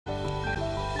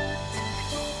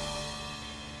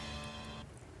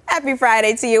happy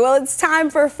Friday to you. Well, it's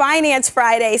time for Finance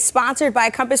Friday, sponsored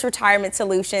by Compass Retirement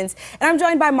Solutions. And I'm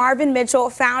joined by Marvin Mitchell,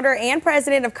 founder and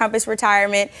president of Compass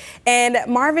Retirement. And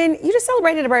Marvin, you just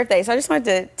celebrated a birthday, so I just wanted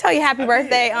to tell you happy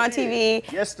birthday on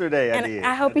TV. Yesterday I did.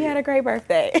 I hope you had a great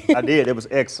birthday. I did. It was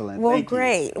excellent. Well, Thank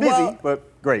great. You. Busy,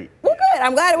 but great. Well, good.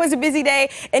 I'm glad it was a busy day.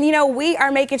 And, you know, we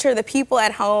are making sure the people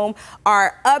at home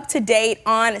are up to date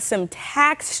on some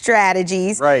tax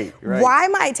strategies. Right. Why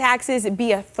might taxes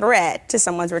be a threat to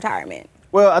someone's retirement?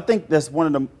 Well, I think that's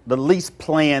one of the least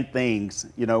planned things,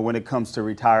 you know, when it comes to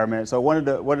retirement. So one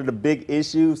of the big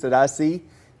issues that I see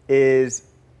is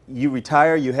you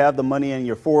retire, you have the money in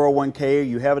your 401k,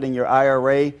 you have it in your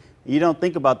IRA. You don't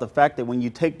think about the fact that when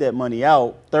you take that money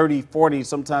out, 30, 40,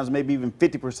 sometimes maybe even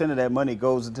 50% of that money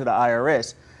goes into the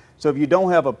IRS. So if you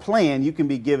don't have a plan, you can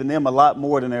be giving them a lot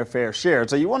more than their fair share.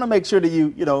 So you want to make sure that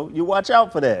you watch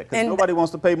out for that, because nobody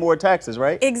wants to pay more taxes,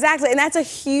 right? Exactly, and that's a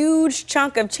huge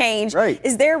chunk of change. Right.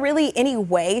 Is there really any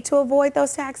way to avoid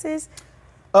those taxes?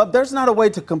 There's not a way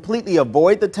to completely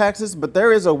avoid the taxes, but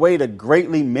there is a way to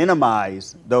greatly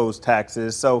minimize those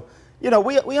taxes. So, you know,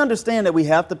 we understand that we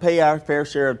have to pay our fair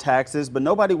share of taxes, but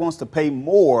nobody wants to pay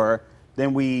more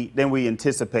than we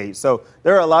anticipate. So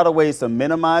there are a lot of ways to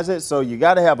minimize it. So you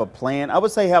got to have a plan. I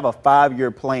would say have a 5-year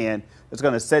plan that's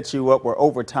going to set you up where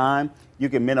over time you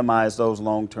can minimize those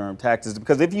long-term taxes.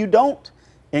 Because if you don't,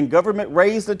 and government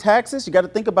raise the taxes, you got to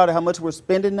think about how much we're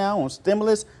spending now on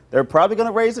stimulus. They're probably going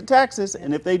to raise the taxes,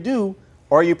 and if they do,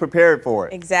 are you prepared for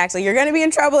it? Exactly. You're going to be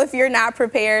in trouble if you're not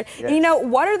prepared. Yes. And you know,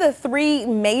 what are the 3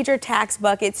 major tax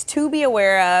buckets to be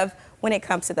aware of when it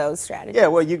comes to those strategies? Yeah,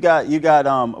 well, you got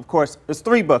of course, there's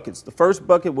 3 buckets. The first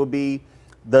bucket will be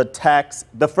the tax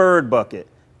deferred bucket.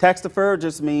 Tax deferred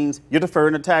just means you're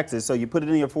deferring the taxes. So you put it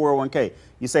in your 401k.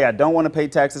 You say, I don't want to pay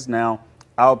taxes now.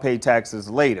 I'll pay taxes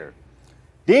later.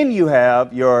 Then you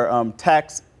have your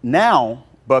tax now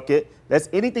bucket. That's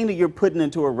anything that you're putting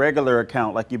into a regular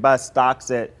account, like you buy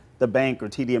stocks at the bank or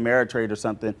TD Ameritrade or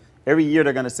something. Every year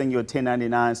they're going to send you a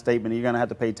 1099 statement, and you're going to have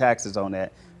to pay taxes on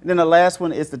that. And then the last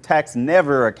one is the tax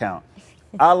never account.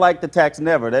 I like the tax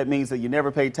never. That means that you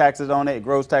never pay taxes on it. It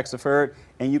grows tax deferred,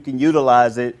 and you can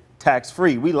utilize it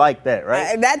tax-free. We like that,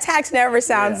 right? That tax never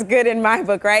sounds good in my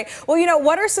book, right? Well, you know,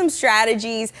 what are some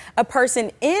strategies a person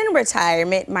in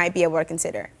retirement might be able to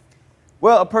consider?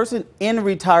 Well, a person in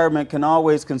retirement can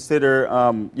always consider,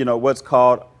 what's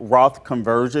called Roth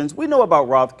conversions. We know about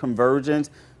Roth conversions.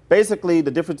 Basically,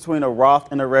 the difference between a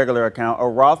Roth and a regular account. A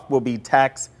Roth will be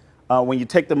taxed when you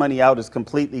take the money out, it's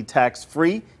completely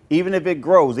tax-free. Even if it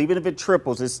grows, even if it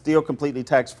triples, it's still completely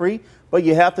tax-free. But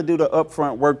you have to do the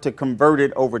upfront work to convert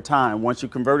it over time. Once you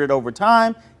convert it over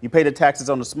time, you pay the taxes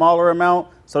on the smaller amount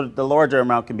so that the larger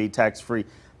amount can be tax-free.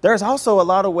 There's also a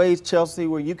lot of ways, Chelsea,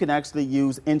 where you can actually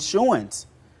use insurance.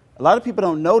 A lot of people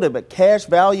don't know that, but cash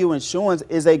value insurance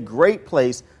is a great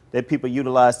place that people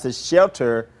utilize to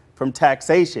shelter from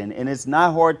taxation. And it's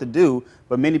not hard to do,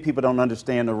 but many people don't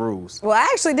understand the rules. Well, I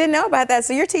actually didn't know about that,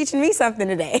 so you're teaching me something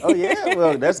today. Oh, yeah?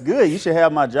 Well, that's good. You should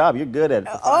have my job. You're good at it.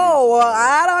 Oh, well,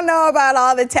 I don't know about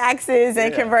all the taxes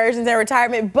and conversions and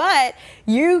retirement, but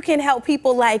you can help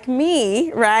people like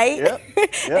me, right? Yep.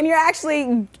 And you're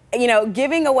actually,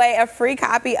 giving away a free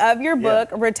copy of your book,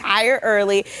 Retire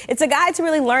Early. It's a guide to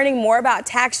really learning more about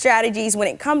tax strategies when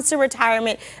it comes to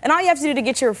retirement. And all you have to do to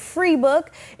get your free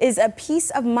book is a peace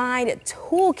of mind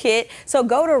toolkit. So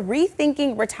go to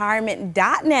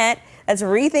rethinkingretirement.net. That's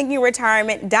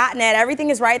rethinkingretirement.net.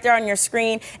 Everything is right there on your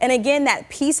screen. And again, that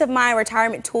Peace of Mind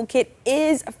Retirement Toolkit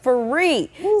is free.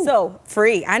 Ooh. So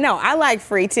free. I know. I like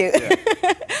free too. Yeah.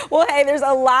 Well, hey, there's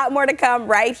a lot more to come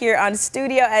right here on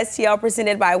Studio STL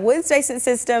presented by Wood Space and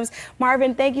Systems.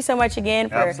 Marvin, thank you so much again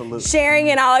for sharing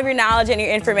in all of your knowledge and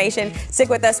your information. Stick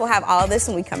with us. We'll have all of this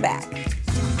when we come back.